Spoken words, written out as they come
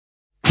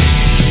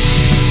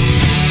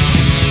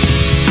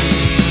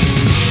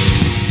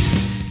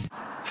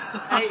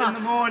in the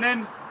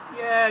morning.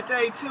 Yeah,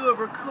 day 2 of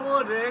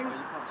recording.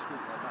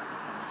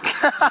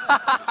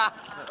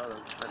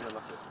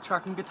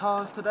 Tracking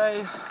guitars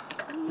today.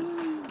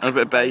 And a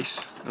bit of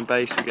bass. And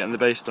bass, we're getting the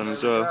bass done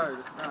as well.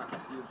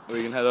 Or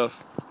you can head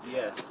off.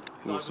 Yes.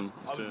 Awesome.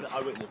 I was the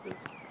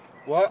eyewitnesses.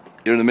 What?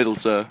 You're in the middle,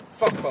 sir.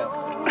 Fuck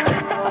off.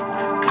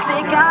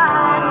 Think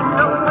I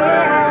know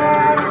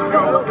where to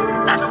go.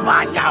 That's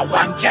why I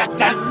want you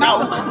to know.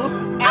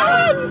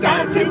 I'm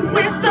standing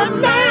with the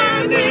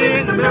man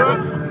in the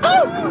mirror.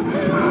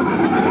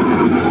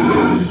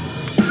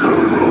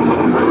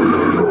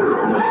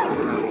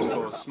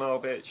 For Smile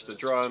Bitch, the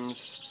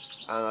drums,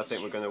 and I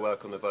think we're going to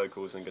work on the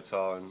vocals and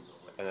guitar and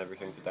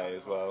everything today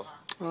as well.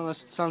 Well, that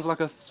sounds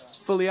like a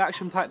fully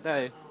action-packed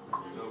day.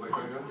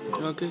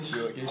 Okay.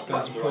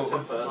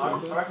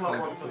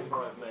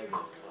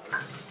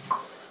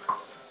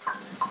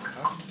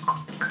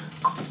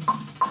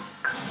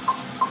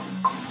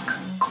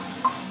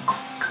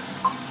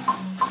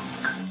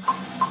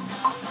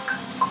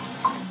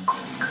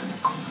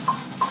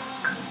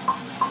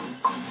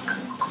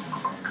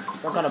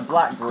 Some kind of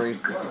blackberry,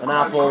 an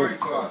apple,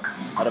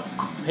 and a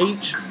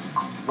peach.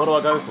 What do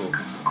I go for?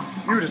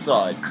 You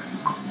decide.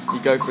 You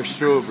go for a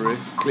strawberry.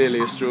 Clearly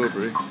a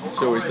strawberry.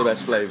 It's always the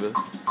best flavour.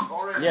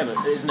 Yeah,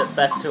 but isn't it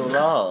best till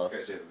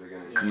last?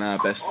 Nah,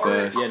 best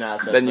first. Yeah, nah,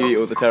 it's best then you first. eat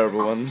all the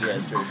terrible ones. Yeah,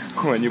 it's true.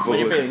 When you're bored.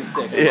 When you're feeling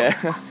sick. Yeah.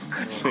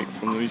 Sick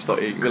from them, you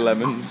start eating the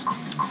lemons.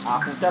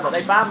 I can tell that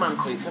they bad man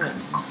sweets, isn't it?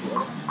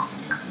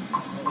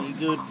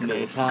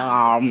 Goodness. The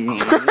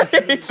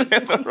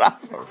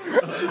rapper.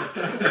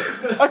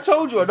 I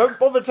told you, I don't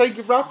bother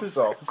taking wrappers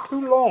off. It's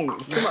too long.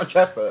 It's too much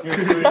effort.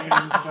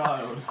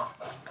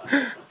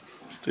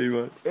 It's too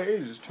much. It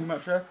is. It's too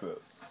much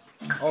effort.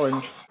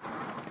 Orange.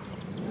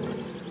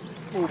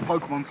 Oh,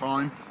 Pokemon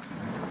time.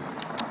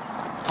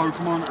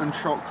 Pokemon and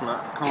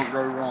chocolate. Can't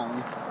go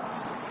wrong.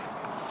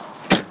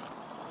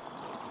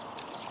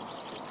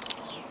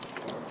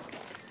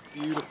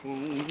 Beautiful.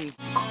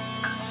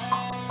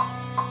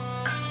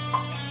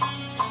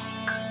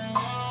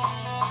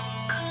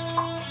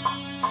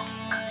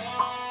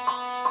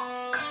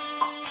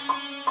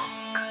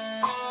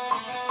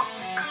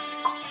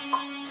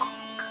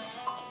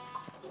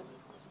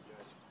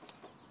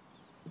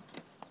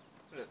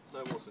 No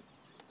water.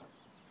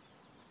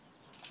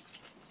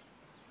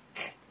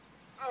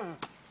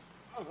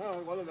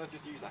 Why don't I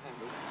just use that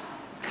handle?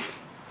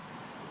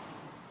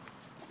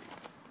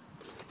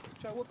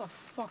 Jack, what the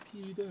fuck are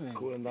you doing?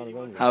 Cooling down his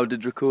own. How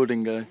did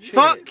recording go?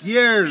 Fuck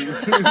you!